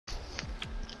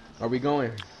Are we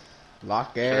going?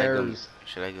 Lockers.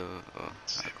 Should I go? Oh,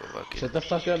 I go lock it. Shut the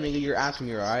fuck up, nigga. You're asking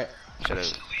me, alright? Should I?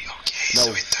 No.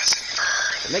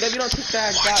 Nigga, if you don't kick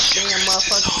that goddamn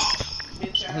motherfucker.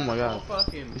 Oh my god.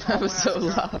 That was so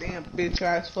loud. Damn bitch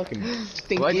ass fucking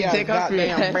stinky. Why'd you take off your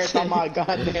goddamn breath on my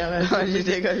goddamn. Why'd you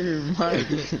take off your mic?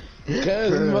 Cause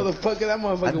that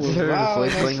motherfucker was loud.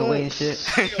 Voice going away and shit.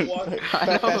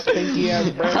 That stinky ass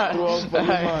breath through all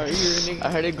my ear, nigga.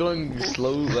 I heard it going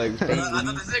slow, like faintly. I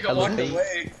thought this nigga walked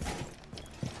away.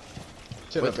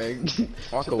 Shut up, egg.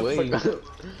 Walk away.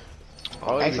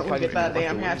 Oh, hey, someone get that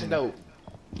damn hatchet though.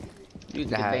 You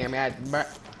Get that damn hatchet, bruh.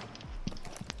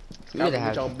 You Get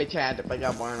have your bitch ass to pick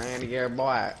up on an anti-air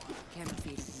boy.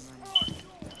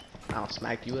 I'll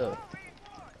smack you up.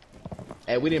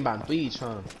 Hey, we didn't buy bleach,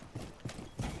 huh?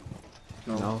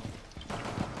 No.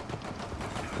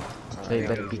 So you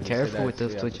better be careful with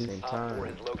those twitches. Hey,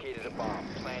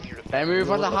 move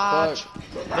for the hatch.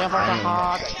 Move for the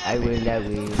hatch. I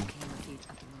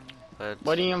will.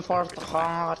 What do you enforce the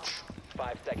hatch?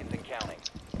 5 seconds and counting.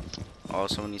 Oh,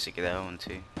 someone needs to get that one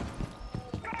too.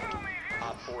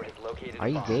 Op 4 has located Are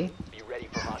you bomb. gay? Be ready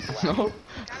for hostile No.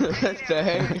 What the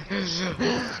heck?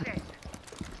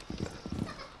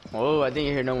 Oh, I think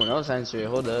you hear no one else answer it.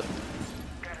 Hold up.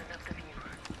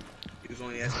 He was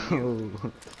only asking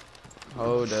you.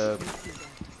 Hold up.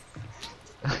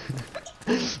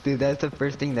 Dude, that's the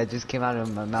first thing that just came out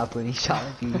of my mouth when he shot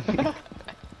me.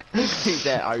 He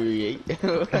said, "Are you gay?"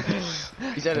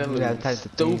 He said that You have time was to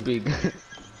stupid.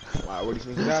 Wow, what do you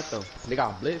think you got though? They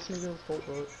got blitz, nigga.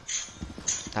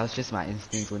 That was just my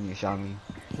instinct when you shot me.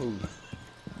 Who?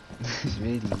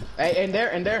 Really. Hey, in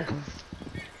there.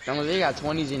 Someone, they got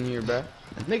 20s in here, bro.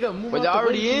 Nigga, move. But out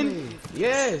they're the way already from in? me.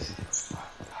 Yes.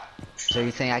 So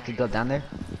you're saying I could go down there?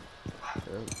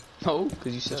 No,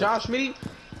 cause you said. Josh, Schmitty.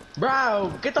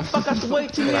 Bro, get the fuck out the way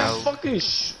to me. Bro. Fucking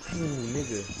Ooh,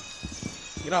 nigga.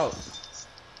 Get out.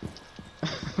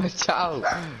 Watch out.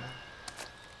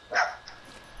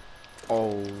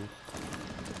 Oh.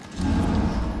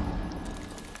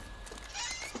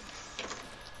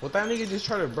 What that nigga just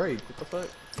tried to break? What the fuck?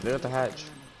 They're at the hatch.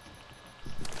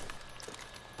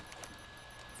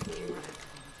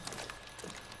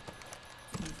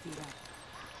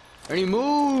 Ernie,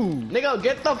 move! Nigga,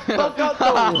 get the fuck out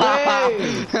the way!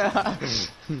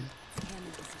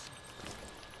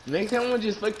 Next time, I'm gonna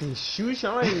just fucking shoot you.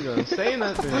 I ain't gonna say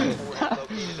nothing.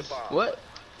 What?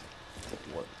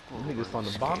 Niggas found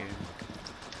the bomb.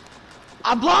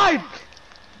 I'm blind!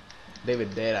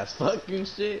 David dead as fucking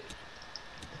shit.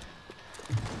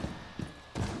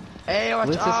 Hey, watch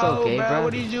Blitz is so out, gay, bro. bro.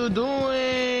 What are you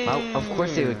doing? Well, of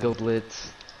course they would go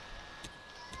blitz.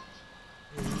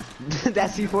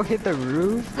 That C4 hit the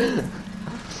roof?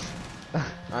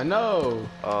 I know.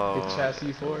 Oh. Get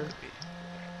chassis for.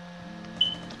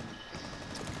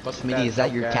 Smitty, is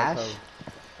that your cash?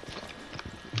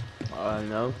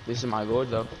 No. This is my gold,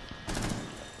 though.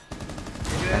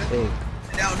 That's big.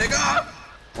 Sit down, nigga!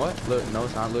 What? Look, no,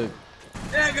 it's not. Look.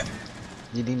 Nigga!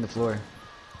 You need the floor.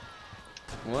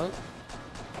 What?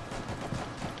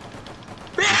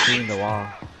 You're seeing the wall.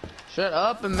 Shut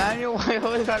up, Emmanuel. Why you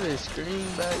always got to scream,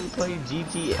 bro? You play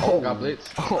GTA. Oh, got blitz.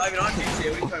 I'm not even on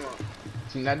GTA, what are you talking about?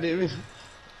 Seen that dude?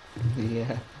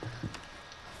 Yeah.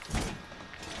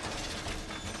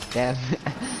 Damn.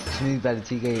 Smitty's about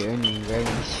to TK Ernie, right?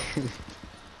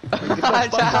 Get the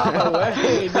fuck out the way,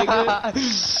 nigga.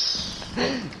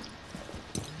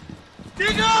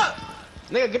 Nigga!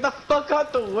 Nigga, get the fuck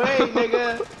out the way,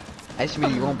 nigga. Hey,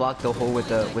 Smitty, you won't block the hole with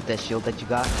that shield that you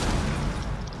got? I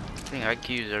think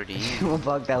IQ's already You in. won't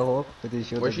block that hole with the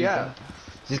shield Where's that she you at? got?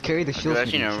 Just carry the shield.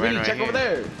 Actually, no, Smitty. right Schmitty, check here. over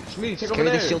there. Schmitty, check Just over carry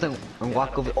there. the shield and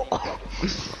walk over. Oh.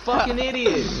 Fucking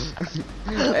idiot.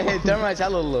 Hey, turn my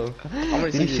channel low. I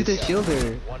want to Did you see shoot the this.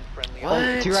 shielder? One friendly What?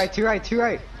 Oh, to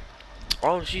right.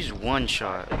 Oh, she's one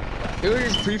shot. It was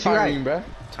just pre-firing, bro.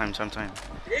 Time.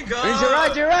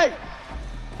 Nigga! You're right.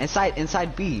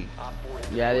 Inside B.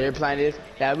 Yeah, they're playing this.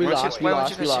 Yeah, we Why don't lost. you- We why don't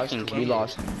lost. you We go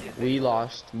lost. second, We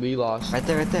lost. We lost. Right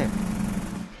there.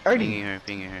 Pinging her.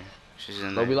 She's in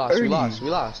No, there. we lost. We Ernie. lost. We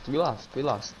lost. We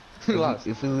lost.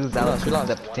 If we lose, that was We lost.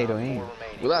 the potato aim.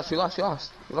 We lost. Nigga,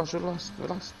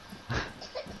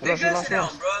 sit down,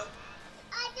 bro.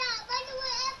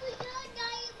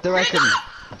 The right couldn't.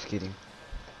 I'm just kidding.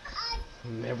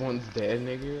 Everyone's dead,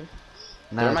 nigga.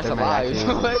 Nah, They're not they're my alive.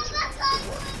 active. What?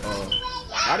 Oh.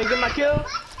 I didn't get my kill.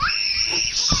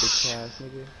 Bitch ass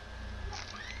nigga.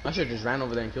 I should just ran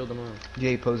over there and killed him. Huh?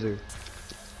 Yay, poser.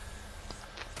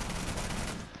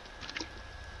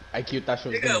 I cute that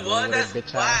shit was Nigga, gonna what? win with That's his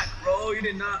bitch black, ass. bro. You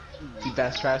did not. Think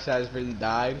that trash ass really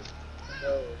died.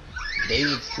 No.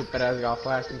 David's stupid ass got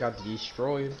flashed and got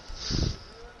destroyed.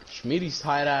 Schmitty's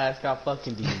tight ass got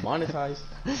fucking demonetized.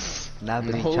 Nah,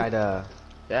 but No. he tried to.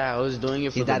 Yeah, I was doing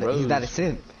it for the bros. He's not a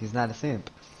simp. He's not a simp.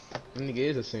 That nigga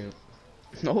is a simp.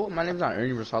 No, my name's not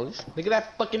Ernie Rosales. Look at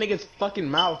that fucking nigga's fucking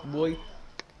mouth, boy.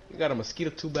 You got a mosquito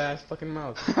tube ass fucking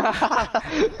mouth.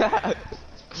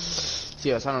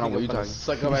 Yes, I don't know what you talking.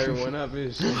 Suck up everyone up,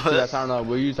 bitch. Yes, I don't know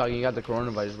what you talking. You got the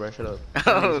coronavirus, bro. Shut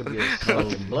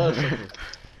up. Blood.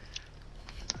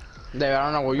 Dave, I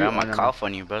don't know what you. I'm gonna cough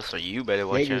on you, bro. So you better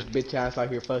watch Niggas out. bitch ass out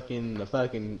here fucking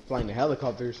flying the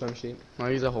helicopter or some shit. No,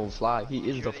 he's a whole fly. He is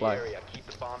the Secure the fly. area. Keep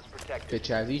the bombs protected. Bitch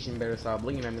ass Ishan better stop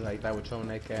blinking at me like that with your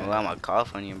neck cat. Well, I'm gonna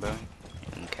cough on you, bro.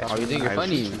 Oh, you think you're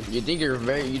funny? You think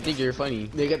you're funny?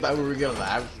 Nigga thought we were gonna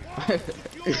laugh.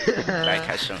 Back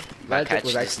catch some. Back Magic catch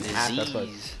was this actually ass as fuck.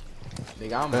 disease.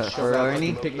 Nigga, I'm But gonna for shove that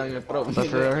Ernie- fucking pig down your throat. But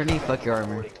for Ernie, fuck your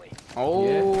armor.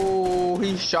 Oh,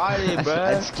 he shot it, I'm bro.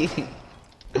 just kidding.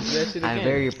 Shoot that shit I'm again.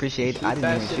 very appreciative. I Shoot didn't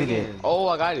that even shit shoot it. again. Oh,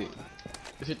 I got it.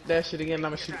 Shoot that shit again,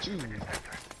 I'ma shoot you.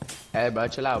 Hey, bro,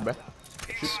 chill out, bro.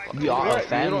 We You all a don't-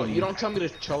 family. You don't tell me to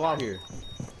chill out here.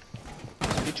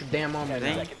 Get your damn arm back.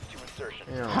 Dang. Seconds to insertion.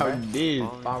 Yeah, How right? did?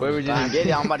 Fine. Whoever didn't get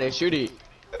it, I'm about to shoot it.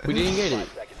 We didn't get it.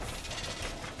 5 seconds.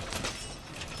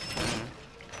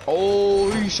 Oh,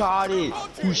 he shot it.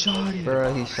 Who shot it?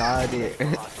 Bro, he shot it.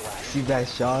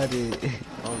 Seabass shot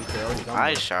it.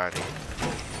 I shot it.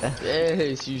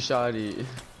 Yes, you shot it.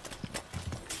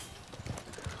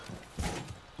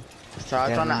 So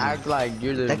I'm trying to act like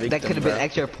you're the victim, That could have been bro.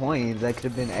 extra points. That could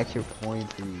have been extra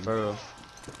points for you. Bro.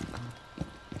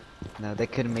 No, that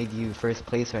could have made you first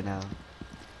place right now.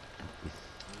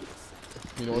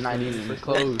 You know You're not even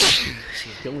close.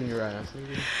 Killing your ass,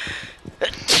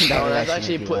 nigga. No, would that's actually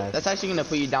actually make you put. laugh. That's actually gonna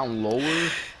put you down lower.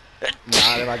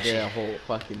 Not if I get a whole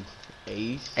fucking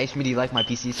ace. Hey, Schmitty, you like my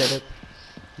PC setup?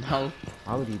 No,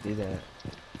 Why would you do that?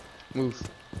 move.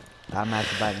 I'm gonna have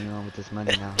to buy a new one with this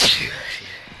money now.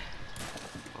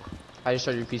 I just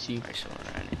started your PC. I should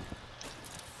run it.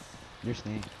 You're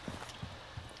snake.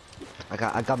 I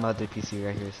got my other PC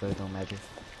right here, so it don't matter.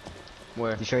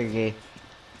 Where? You sure you're gay?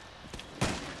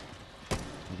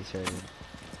 You sure?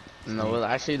 No, well,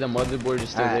 actually the motherboard is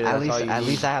still there. At That's all you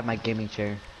least need. I have my gaming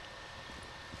chair.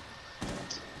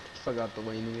 Fuck out the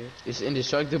way, nigga. It's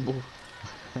indestructible.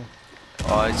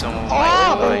 Oh, it's on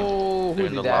Oh, They're who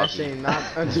in did the that? lobby. Shit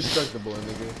not indestructible,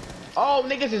 nigga. Oh,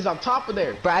 niggas is on top of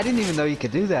there. Bro, I didn't even know you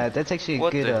could do that. That's actually a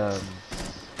What good the-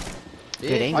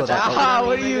 good angle. watch That out. Ah,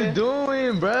 what are nigga. you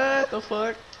doing, bruh? The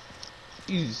fuck?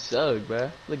 You suck,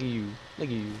 bruh. Look at you. Look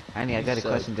at you. Annie, I You got a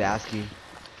suck. question to ask you.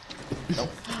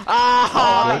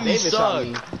 Ah, Oh, you David shot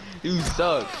suck. me. You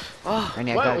suck.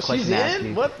 Annie, I got a What? question She's to ask in?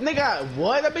 you. What, nigga?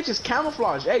 What? That bitch is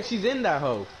camouflage. Hey, she's in that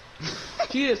hoe.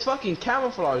 She is fucking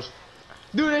camouflage.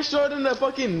 Dude, they showed in the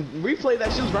fucking replay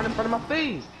that she was right in front of my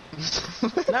face.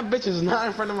 That bitch is not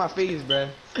in front of my face, bruh.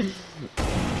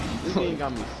 This game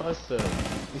got me fucked up.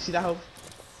 You see that hoe?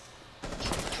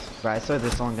 Bro, I swear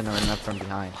this one gonna run up from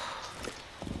behind.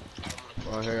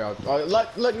 Oh, here y'all. Oh,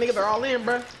 look, niggas are all in,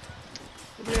 bruh.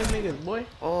 Look at them niggas, boy.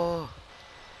 Oh,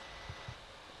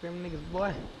 Look at them niggas,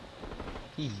 boy.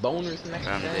 He boners next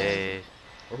I'm guy. dead.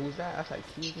 Or who's that? That's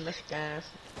like Q's next guys.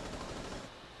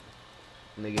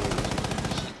 Nigga.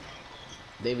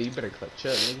 David, you better clutch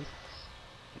up, nigga.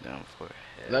 Down for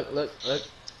it. Look.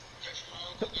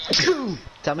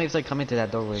 Tell me if they come into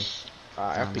that doorway.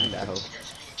 I picked that hoe.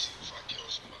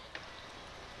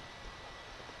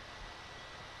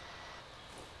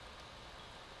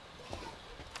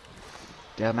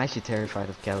 Yeah, I'm actually terrified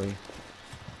of Kelly.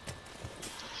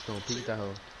 Just don't peek that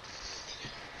hoe.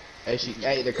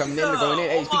 Hey, they're coming in, they're going in.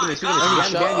 Hey, speaking it, Shut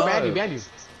behind you.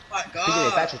 My Speaking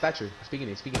it, God. Thatcher. Speaking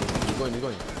it. He's going.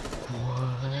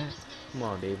 What? Come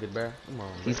on, David, bruh. Come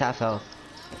on. He's half health.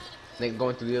 Nigga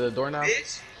going through the other door now?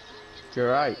 Bitch.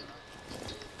 You're right.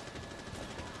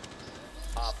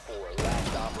 Op 4,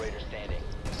 last operator standing.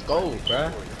 Let's go,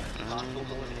 bruh. Hostiles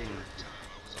eliminated.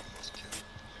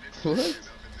 What?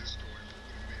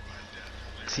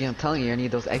 See, I'm telling you, I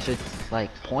need those extra,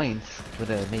 like, points would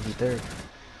have made you third.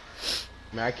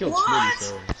 Man, I killed What? Smitty,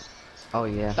 so. Oh,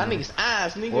 yeah. That nigga's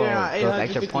ass, nigga. Whoa, got those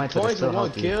extra 850 points would've points still and one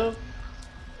helped you. kill.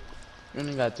 You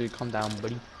only got 3. Calm down,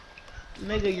 buddy.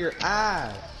 Nigga, your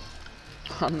ass.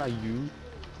 I'm not you.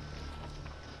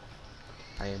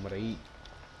 I am what I eat.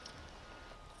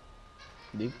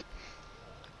 Dick.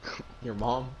 Your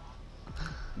mom.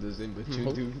 Doesn't but you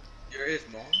Nope. do. You're his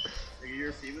mom? Nigga, you're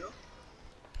a female?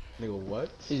 Nigga, what?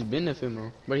 He's been a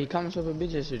female, but he called himself a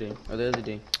bitch yesterday or the other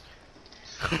day.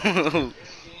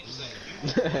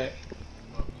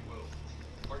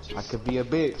 I could be a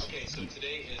bitch. Okay, so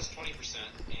today is 20%.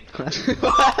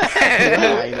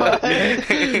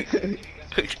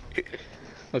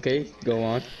 Okay, go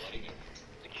on.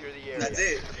 Secure the area. That's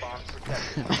it. Bombs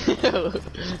protected.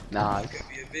 Nah. Could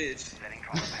be a bitch.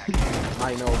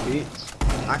 I know, bitch.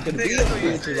 I could be a Nigga, that's what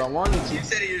you bitch if I said. wanted You to,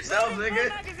 said it yourself,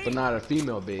 nigga. but not a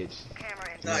female bitch.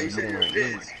 Nah, you said you're a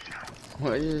bitch.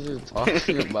 What are you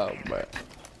talking about, bro?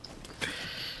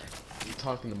 I'm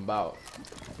talking about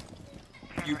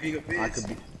You being a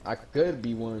bitch. I could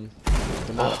be one,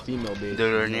 but not a female bitch. Dude,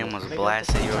 her name was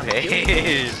blasting your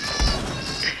head.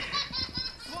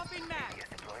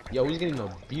 Yo, he's getting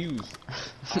abused.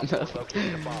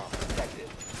 Located a bomb. Protected.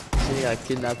 See, I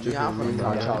kidnapped you Yeah, I'm from gonna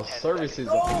call me. child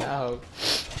services up in that hoe.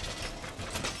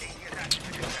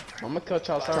 I'm gonna call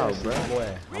child services, bro.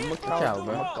 boy. I'm gonna call, out,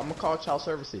 bro. I'm gonna call child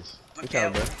services. Look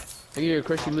out, bro. Look at your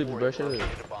crusty lips, bro. Shut up.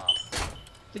 Located a bomb.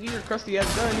 Look at your crusty ass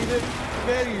gun, nigga.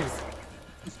 Look at you.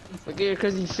 Look at your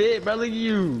crusty fit, bro. Look at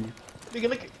you. Nigga,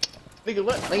 look at. Nigga,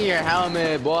 what? Look at your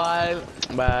helmet, boy.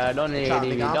 But don't Watch out, even,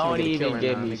 nigga, I'm don't finna get a kill even right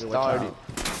get now, me nigga, watch started. out.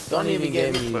 Don't even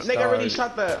get me Nigga already started.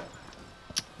 shot the.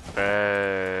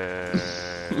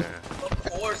 Of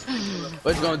course.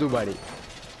 What you gonna do, buddy?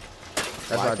 That's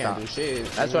Well, what I I can't thought. do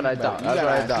shit. That's what I thought. You That's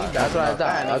what I gotta thought. see That's what I about thought.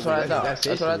 that, That's what I nigga. thought. That's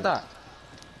That's what I issue. thought.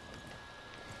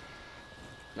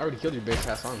 I already killed your bitch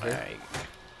ass on here. Alright.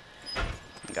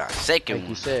 Got second Like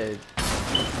you one. said.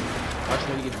 Watch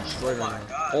me get destroyed Oh right my now.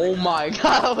 god. Oh my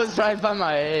god, I was right by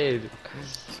my head.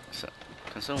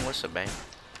 Consume what's up, babe?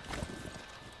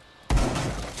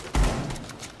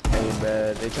 Hey,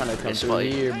 bruh, they trying to come It's through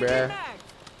funny. here, bruh.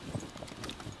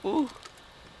 Ooh.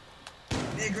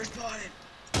 Nigger spotted.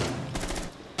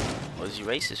 What's you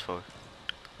racist for?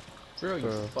 For real, you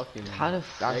Bro. fucking. How the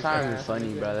That's Fake not even ass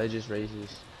funny, nigga. bro. That's just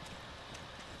racist.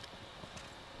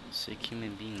 Sick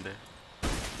human being,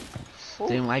 bro.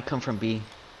 Didn't I come from B?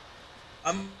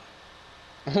 I'm.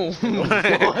 Oh,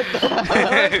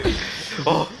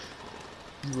 Oh.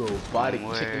 You robotic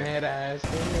Where? chicken head ass.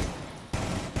 Nigga.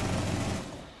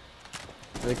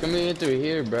 they coming in through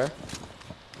here, bruh.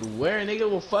 Where, nigga?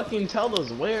 Will fucking tell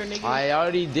us where, nigga. I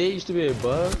already did. Used to be a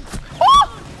bug.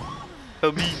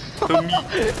 Help me. Help me.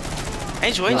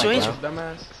 Angel, Angel, Like, Angel.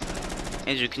 Dumbass.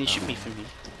 Angel, can you shoot me from here?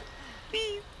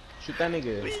 Shoot that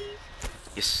nigga.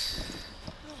 Yes.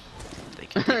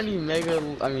 Thank you. Ernie mega.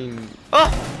 I mean, Oh!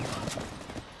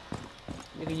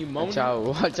 Nigga, you watch moaning? out,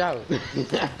 watch out.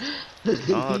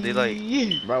 Oh, they like.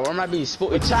 Bro, why am I being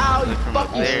spoiled? Child, you From up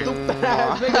fucking there. stupid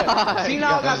ass nigga. See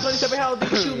now I got 27 health,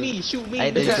 nigga. Shoot me, shoot me,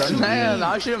 Hey, nigga. they Shoot Man, me.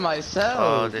 I'm shooting myself.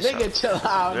 Oh, this. Nigga, chill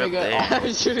out, They're up nigga. there.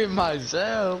 I'm shooting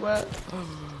myself, bro.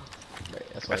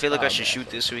 That's I what feel like I thought, should man. shoot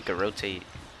this so we can rotate.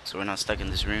 So we're not stuck in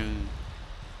this room.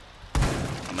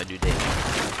 I'm gonna do that.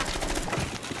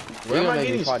 Where am You're gonna I make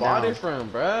me getting fall spotted down. from,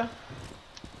 bruh?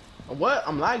 What?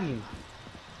 I'm lagging.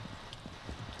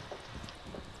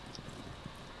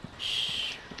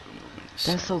 Shh.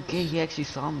 That's so gay. He actually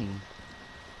saw me.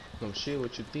 No shit,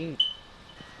 what you think?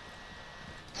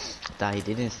 Thought he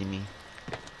didn't see me.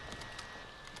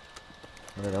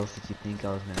 What else did you think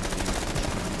I was gonna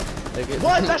do?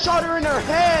 What? I shot her in her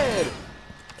head!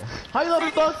 How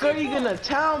the fuck are you gonna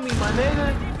tell me, my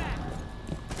nigga?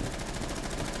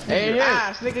 Hey, your here.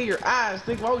 ass, nigga, your ass,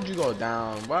 nigga. Why would you go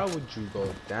down? Why would you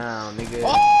go down, nigga?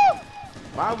 Oh!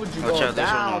 Why would you Watch go out,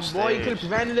 there's down, one boy? You could have upstairs.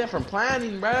 prevented it from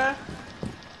planning, bruh.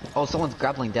 Oh, someone's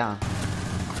grappling down.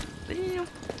 Damn.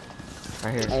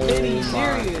 Right here. Oh Nigga, you my.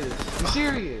 serious? You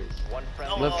serious? One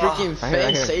The friendly. freaking Right fan here,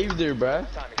 right here. saved her, bruh.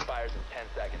 Time expires in 10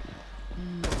 seconds.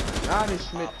 Nah, this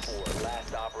Schmidt. Op 4,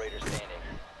 last operator standing.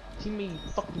 You mean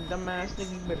fucking dumbass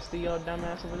nigga? You better stay your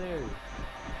dumbass over there.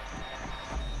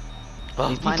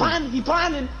 He's He planning. planning, he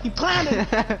planning, he planning.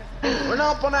 Run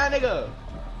up on that nigga.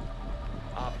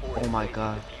 Op 4 Oh my has placed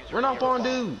god. the diffuser Run up near a on bomb.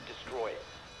 dude. Destroy it.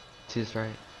 To his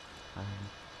right.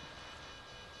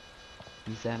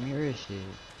 He's that mirror shit.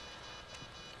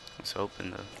 It's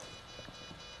open though.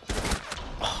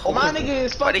 Oh, my nigga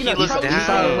is Why did fucking he up. look Tell You me down?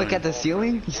 saw him something. look at the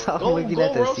ceiling? You saw him Go looking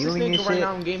at the roast this ceiling and nigga right shit?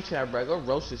 now in game chat, bro. Go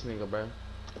roast this nigga, bro.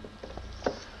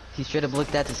 He straight up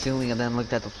looked at the ceiling and then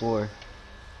looked at the floor.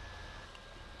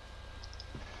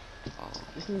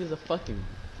 This nigga's a fucking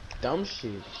dumb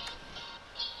shit.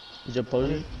 Is your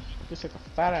poser? Just like a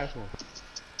fat ass one.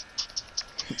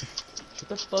 Shut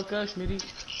the fuck up, Schmitty.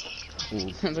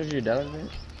 That's what your dad, man.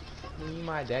 You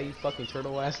my dad, you fucking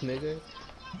turtle ass nigga.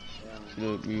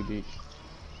 Look, you bitch.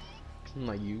 I'm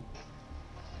like you.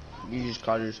 You just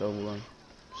called yourself one.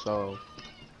 So.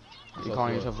 You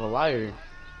calling yourself a liar.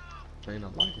 I ain't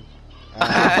not lying.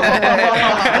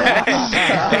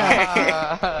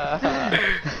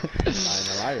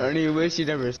 Ernie, you wish you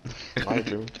never lied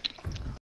to him.